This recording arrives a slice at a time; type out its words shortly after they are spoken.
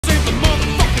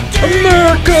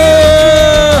America!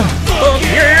 Fuck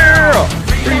yeah!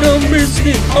 Freedom is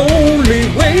the only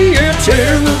way. Yeah,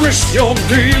 terrorist, your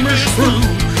game is through.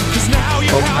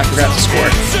 Oh, I forgot to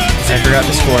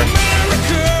score.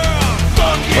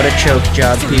 What a choke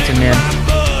job, Pizza Man.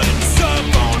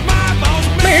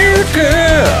 America!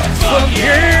 Fuck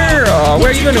yeah! Where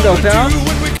are you gonna go, pal?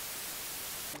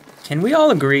 Can we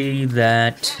all agree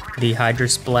that the Hydra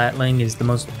Splatling is the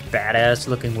most badass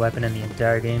looking weapon in the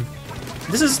entire game?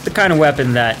 This is the kind of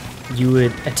weapon that you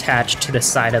would attach to the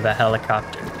side of a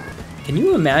helicopter. Can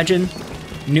you imagine?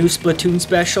 New Splatoon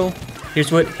special?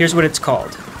 Here's what it's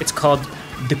called. It's called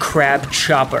the Crab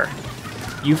Chopper.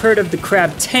 You've heard of the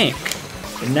Crab Tank.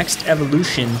 The next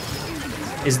evolution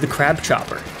is the Crab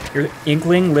Chopper. Your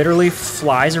Inkling literally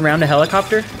flies around a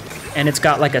helicopter, and it's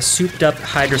got like a souped up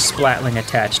Hydra Splatling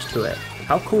attached to it.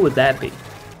 How cool would that be?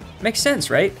 Makes sense,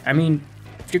 right? I mean,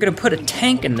 if you're gonna put a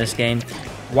tank in this game,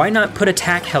 why not put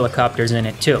attack helicopters in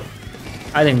it too?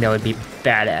 I think that would be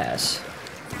badass.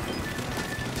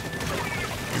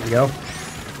 There we go.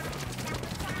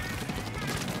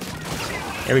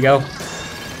 There we go.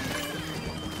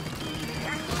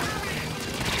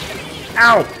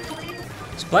 Ow!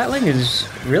 Splatling is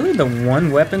really the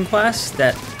one weapon class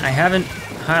that I haven't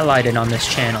highlighted on this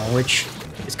channel, which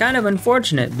is kind of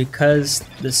unfortunate because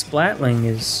the Splatling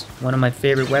is one of my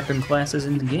favorite weapon classes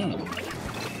in the game.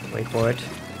 Wait for it.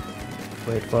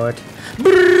 Wait for it.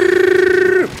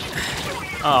 Brrr!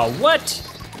 Oh, what?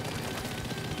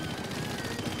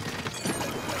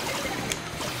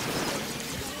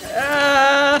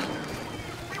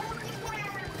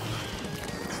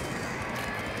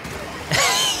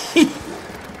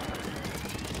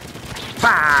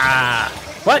 Pa!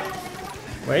 What?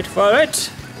 Wait for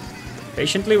it.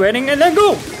 Patiently waiting and then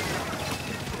go!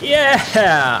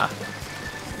 Yeah!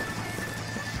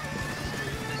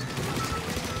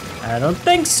 I don't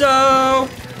think so!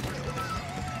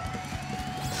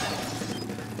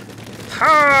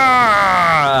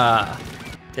 Ha!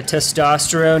 The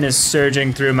testosterone is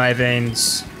surging through my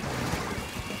veins.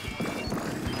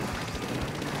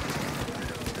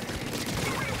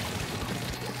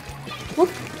 Whoop.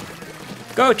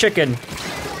 Go, chicken!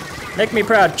 Make me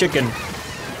proud, chicken.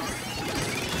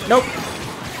 Nope.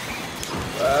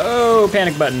 Oh,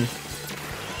 panic button.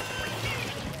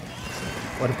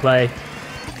 What a play.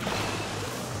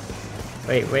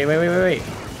 Wait.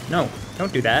 No,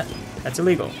 don't do that. That's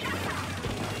illegal.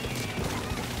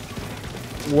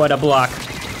 What a block.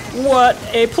 What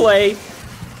a play.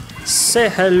 Say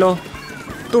hello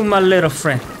to my little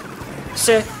friend.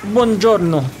 Say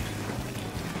buongiorno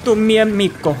to mi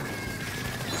amico.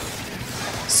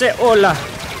 Say hola.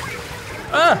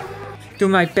 To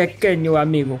my pequeño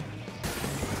amigo.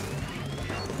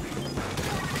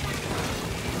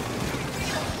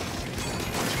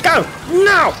 Go!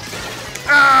 No!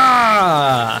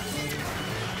 Ah!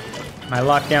 My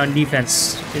lockdown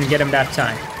defense didn't get him that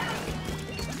time.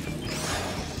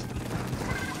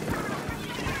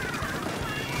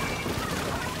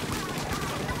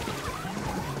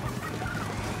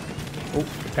 Oh,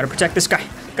 gotta protect this guy.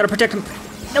 Gotta protect him.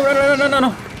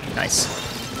 No. Nice.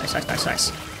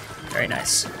 Nice. Very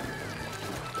nice.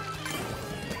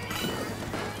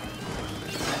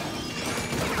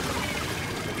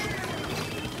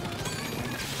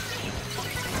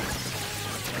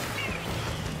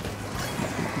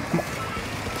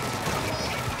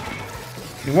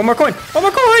 One more coin! One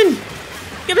more coin!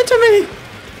 Give it to me!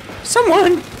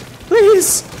 Someone!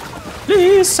 Please!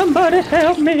 Please, somebody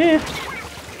help me!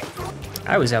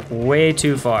 I was up way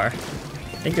too far. I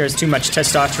think there's too much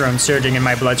testosterone surging in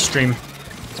my bloodstream.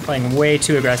 It's playing way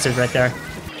too aggressive right there.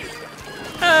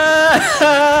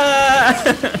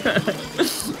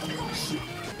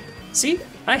 See?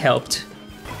 I helped.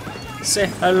 Say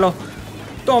hello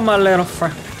to my little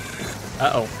friend.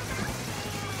 Uh-oh.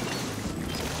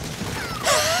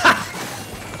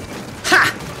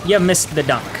 You missed the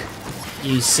dunk,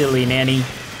 you silly nanny.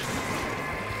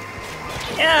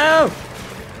 Ow!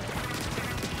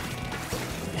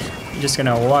 You're just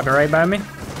gonna walk right by me?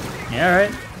 Yeah,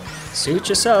 alright. Suit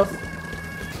yourself.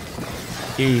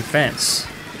 Defense.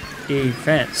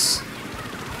 Defense.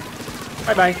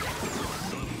 Bye-bye.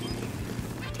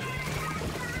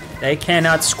 They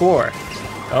cannot score.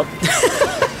 Oh.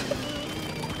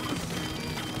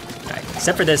 Right,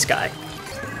 except for this guy.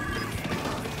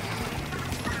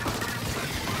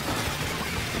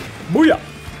 Booyah!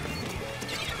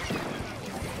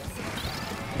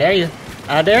 Dare you.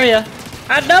 I dare ya.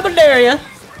 I double dare ya.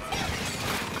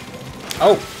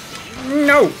 Oh.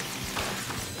 No.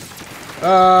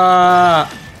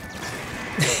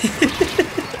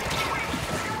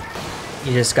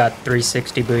 You just got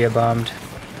 360 booyah bombed.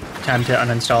 Time to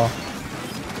uninstall.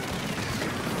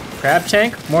 Crab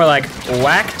tank? More like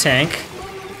whack tank.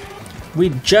 We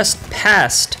just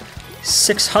passed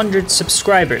 600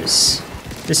 subscribers.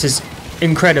 This is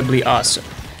incredibly awesome.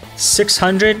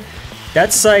 600?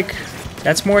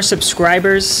 That's more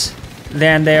subscribers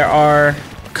than there are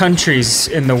countries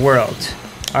in the world.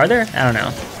 Are there? I don't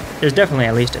know. There's definitely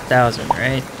at least 1,000,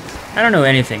 right? I don't know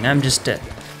anything. I'm just a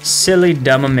silly,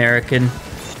 dumb American.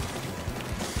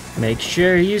 Make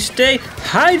sure you stay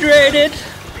hydrated.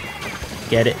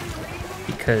 Get it?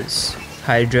 Because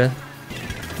Hydra.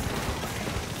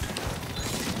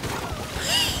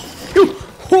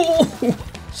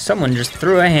 Someone just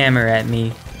threw a hammer at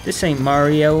me. This ain't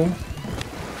Mario.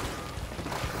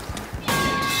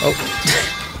 Oh.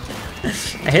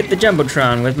 I hit the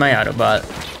Jumbotron with my Autobot.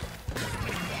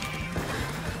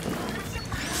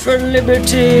 For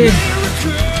liberty!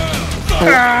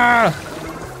 Ah!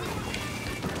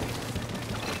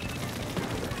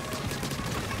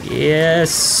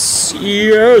 Yes!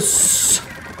 Yes!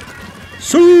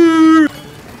 See!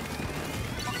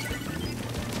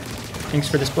 Thanks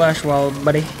for the splash wall,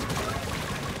 buddy.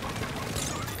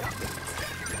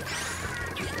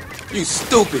 You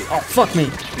stupid! Oh, fuck me.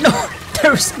 No!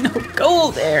 There's no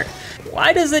goal there!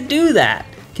 Why does it do that?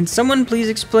 Can someone please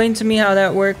explain to me how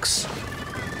that works?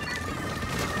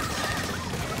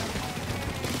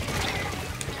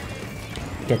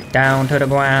 Get down to the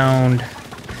ground.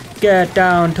 Get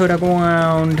down to the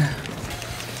ground.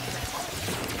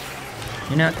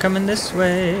 You're not coming this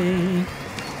way.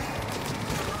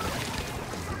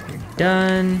 You're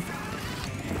done.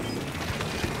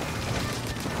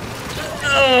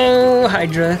 Oh,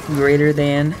 Hydra greater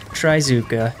than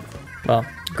Trizuka. Well,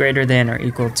 greater than or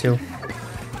equal to.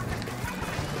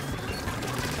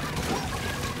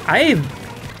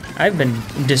 I've been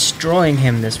destroying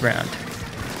him this round.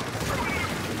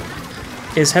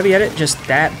 Is Heavy Edit just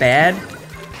that bad?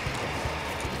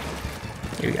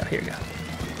 Here we go, here we go.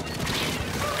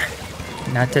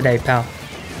 Not today, pal.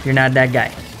 You're not that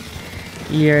guy.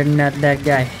 You're not that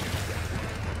guy.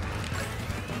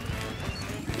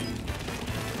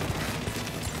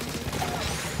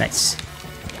 Nice.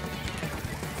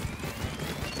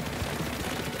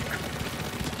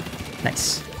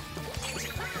 Nice.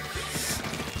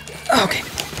 Okay.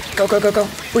 Go, go, go, go.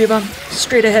 Booyah bomb.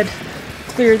 Straight ahead.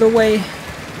 Clear the way.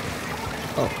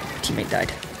 Oh, teammate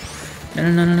died. No,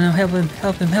 no, no, no, no. Help him,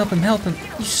 help him, help him, help him.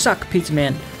 You suck, Pizza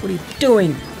Man. What are you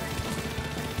doing?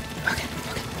 Okay,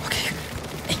 okay, okay.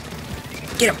 Hey,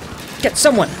 get him. Get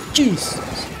someone. Jeez.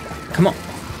 Come on.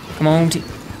 Come on, team.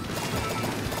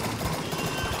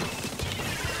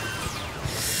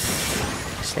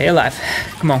 Stay alive.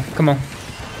 Come on, come on.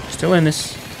 Still in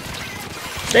this.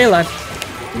 Stay alive.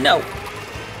 No.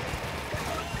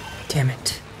 Damn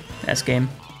it. Last game.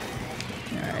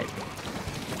 Alright.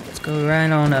 Let's go right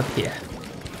on up here.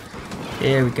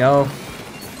 There we go.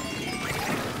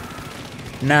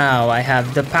 Now I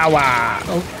have the power.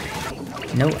 Oh.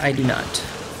 No, I do not.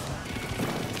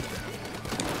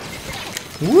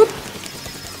 Whoop.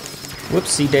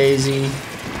 Whoopsie daisy.